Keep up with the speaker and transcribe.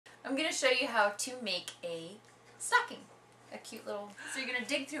I'm going to show you how to make a stocking. A cute little... So you're going to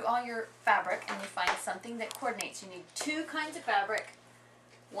dig through all your fabric and you find something that coordinates. You need two kinds of fabric.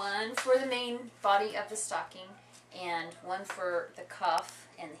 One for the main body of the stocking and one for the cuff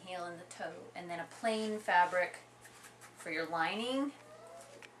and the heel and the toe. And then a plain fabric for your lining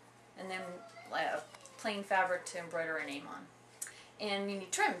and then a plain fabric to embroider a name on. And you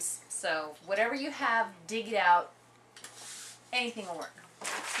need trims. So whatever you have, dig it out. Anything will work.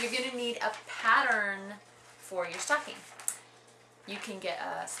 You're going to need a pattern for your stocking. You can get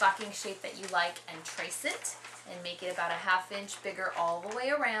a stocking shape that you like and trace it and make it about a 1/2 inch bigger all the way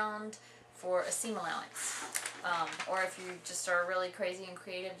around for a seam allowance. Or if you just are really crazy and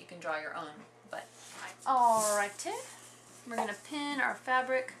creative, you can draw your own. But alrighty, we're going to pin our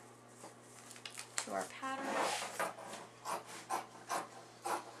fabric to our pattern.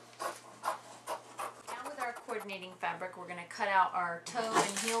 Now with our coordinating fabric, we're going to cut out our toe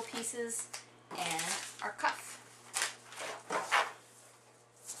and heel pieces and our cuff.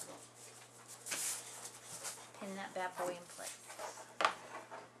 Pin that bad boy in place.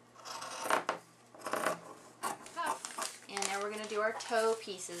 And now we're going to do our toe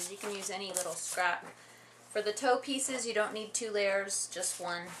pieces. You can use any little scrap. For the toe pieces, you don't need 2 layers, just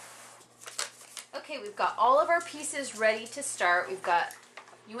one. Okay, we've got all of our pieces ready to start.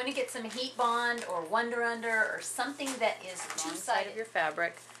 You want to get some heat bond or Wonder Under or something that is two-sided of your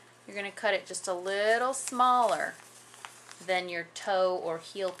fabric. You're going to cut it just a little smaller than your toe or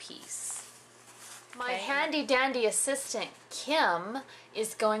heel piece. My handy dandy assistant Kim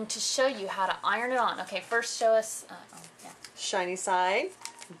is going to show you how to iron it on. Okay, first show us. Shiny side,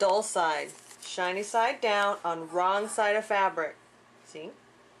 dull side. Shiny side down on wrong side of fabric. See?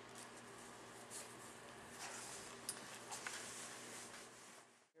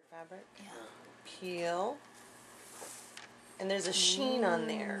 Your fabric. Yeah. Peel. And there's a sheen on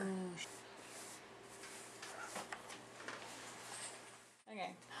there.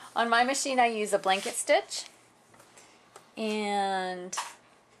 Okay. On my machine I use a blanket stitch, and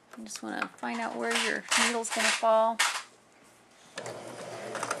I just want to find out where your needle's going to fall.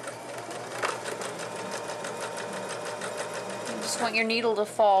 You just want your needle to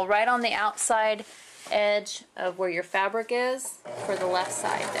fall right on the outside edge of where your fabric is for the left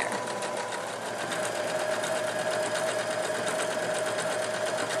side there.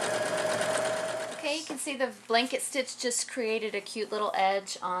 You can see the blanket stitch just created a cute little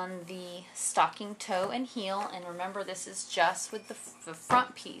edge on the stocking toe and heel, and remember this is just with the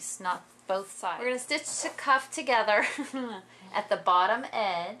front piece, not both sides. We're going to stitch the cuff together at the bottom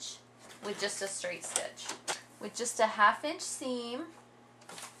edge with just a straight stitch. With just a 1/2 inch seam,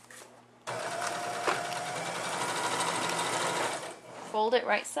 fold it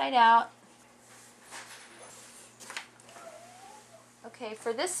right side out. Okay,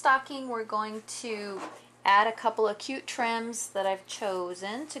 for this stocking we're going to add a couple of cute trims that I've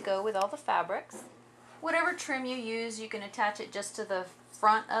chosen to go with all the fabrics. Whatever trim you use, you can attach it just to the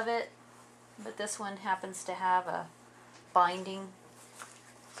front of it, but this one happens to have a binding,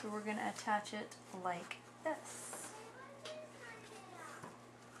 so we're going to attach it like this.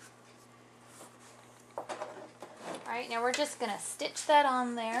 Alright, now we're just going to stitch that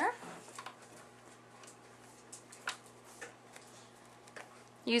on there.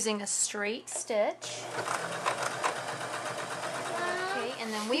 Using a straight stitch. Okay,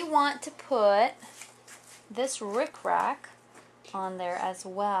 and then we want to put this rickrack on there as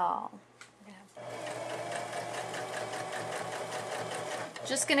well.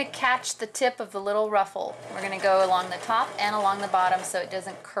 Just going to catch the tip of the little ruffle. We're going to go along the top and along the bottom so it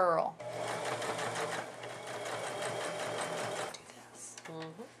doesn't curl. Do this.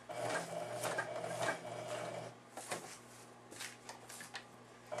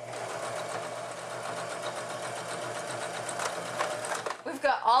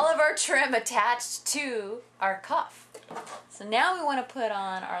 Got all of our trim attached to our cuff. So now we want to put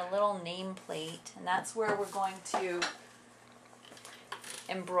on our little nameplate, and that's where we're going to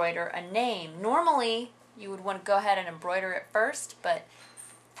embroider a name. Normally you would want to go ahead and embroider it first, but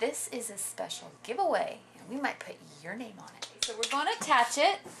this is a special giveaway and we might put your name on it. So we're going to attach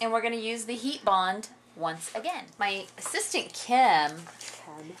it and we're going to use the heat bond once again. My assistant Kim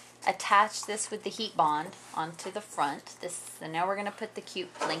attach this with the heat bond onto the front. And now we're going to put the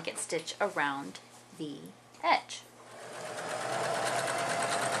cute blanket stitch around the edge.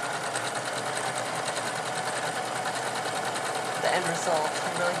 The end result.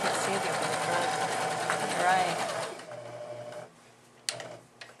 You really can't see it from the front. You're right.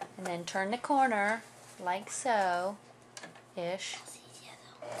 And then turn the corner like so, ish.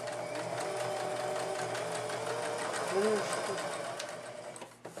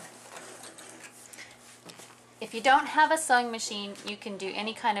 If you don't have a sewing machine, you can do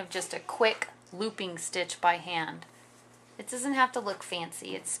any kind of just a quick looping stitch by hand. It doesn't have to look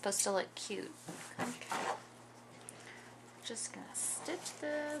fancy. It's supposed to look cute. Okay. Just gonna stitch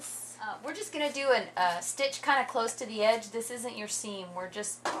this. We're just gonna do a stitch kind of close to the edge. This isn't your seam. We're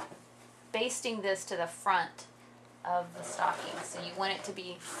just basting this to the front of the stocking. So you want it to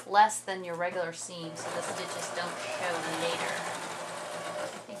be less than your regular seam so the stitches don't show later. I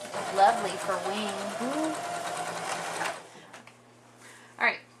think it'd be lovely for wing.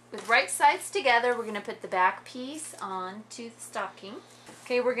 Alright, with right sides together, we're going to put the back piece onto the stocking.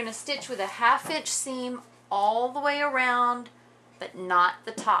 Okay, we're going to stitch with a 1/2 inch seam all the way around, but not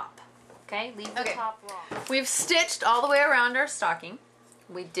the top. Okay, leave the top raw. We've stitched all the way around our stocking.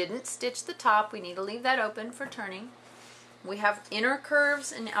 We didn't stitch the top. We need to leave that open for turning. We have inner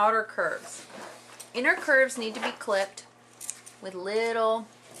curves and outer curves. Inner curves need to be clipped with little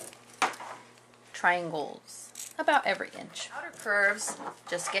triangles about every inch. Outer curves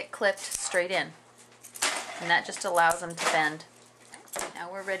just get clipped straight in, and that just allows them to bend.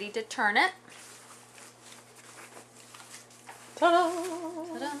 Now we're ready to turn it. Ta-da!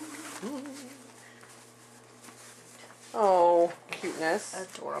 Ta-da. Oh, cuteness.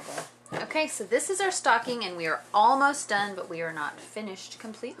 Adorable. Okay, so this is our stocking, and we are almost done, but we are not finished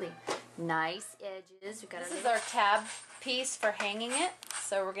completely. Nice edges. This is our tab piece for hanging it.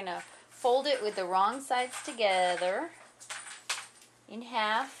 So we're going to fold it with the wrong sides together in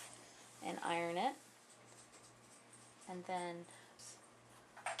half and iron it. And then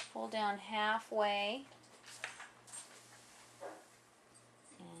fold down halfway.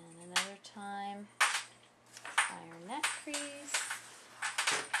 And another time, iron that crease.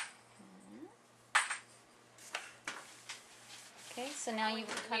 Okay, so now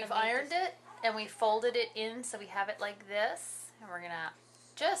you've kind of ironed it, and we folded it in so we have it like this. And we're going to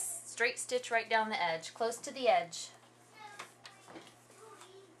just straight stitch right down the edge, close to the edge.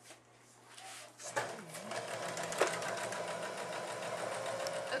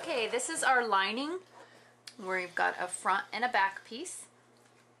 Okay, this is our lining where we've got a front and a back piece.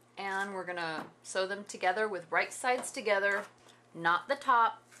 And we're going to sew them together with right sides together, not the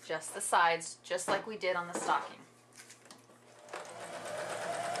top, just the sides, just like we did on the stocking.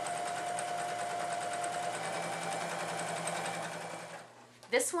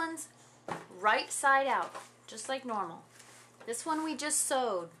 This one's right side out, just like normal. This one we just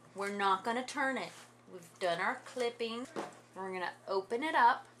sewed. We're not going to turn it. We've done our clipping. We're going to open it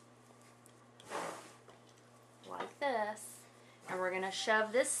up like this. And we're going to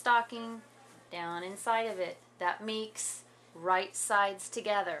shove this stocking down inside of it. That makes right sides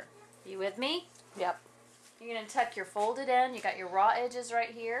together. You with me? Yep. You're going to tuck your folded end. You got your raw edges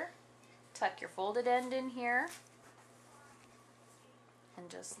right here. Tuck your folded end in here. And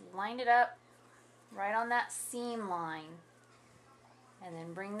just line it up right on that seam line. And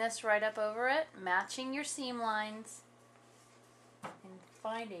then bring this right up over it, matching your seam lines. And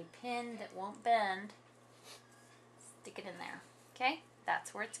find a pin that won't bend. Stick it in there. Okay?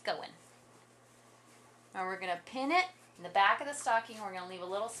 That's where it's going. Now we're going to pin it in the back of the stocking. We're going to leave a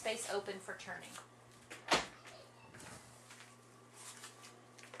little space open for turning.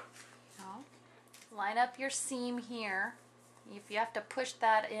 Now, line up your seam here. If you have to push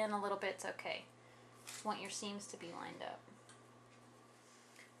that in a little bit, it's okay. Just want your seams to be lined up.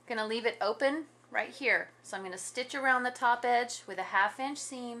 I'm going to leave it open right here. So I'm going to stitch around the top edge with a 1/2 inch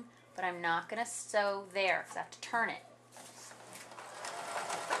seam, but I'm not going to sew there because I have to turn it.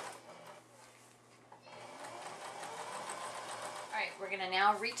 Alright, we're going to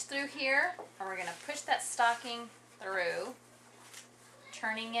now reach through here, and we're going to push that stocking through,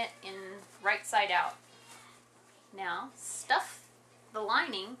 turning it in right side out. Now, stuff the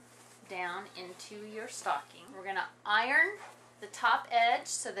lining down into your stocking. We're going to iron the top edge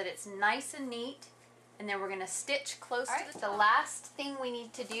so that it's nice and neat, and then we're going to stitch close to the last thing we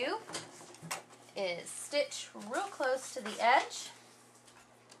need to do is stitch real close to the edge,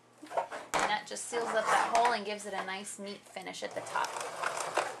 and that just seals up that hole and gives it a nice neat finish at the top.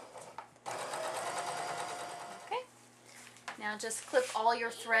 Okay, now just clip all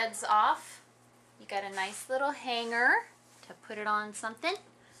your threads off. You got a nice little hanger to put it on something.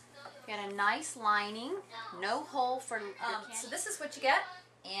 You got a nice lining, no hole for so this is what you get.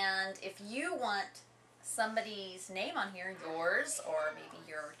 And if you want somebody's name on here, yours or maybe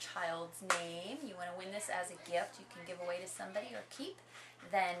your child's name, you want to win this as a gift you can give away to somebody or keep,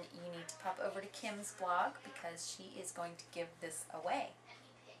 then you need to pop over to Kim's blog because she is going to give this away.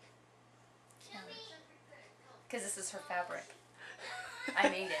 Because this is her fabric. I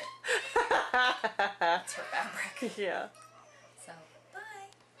made it. It's her fabric. Yeah.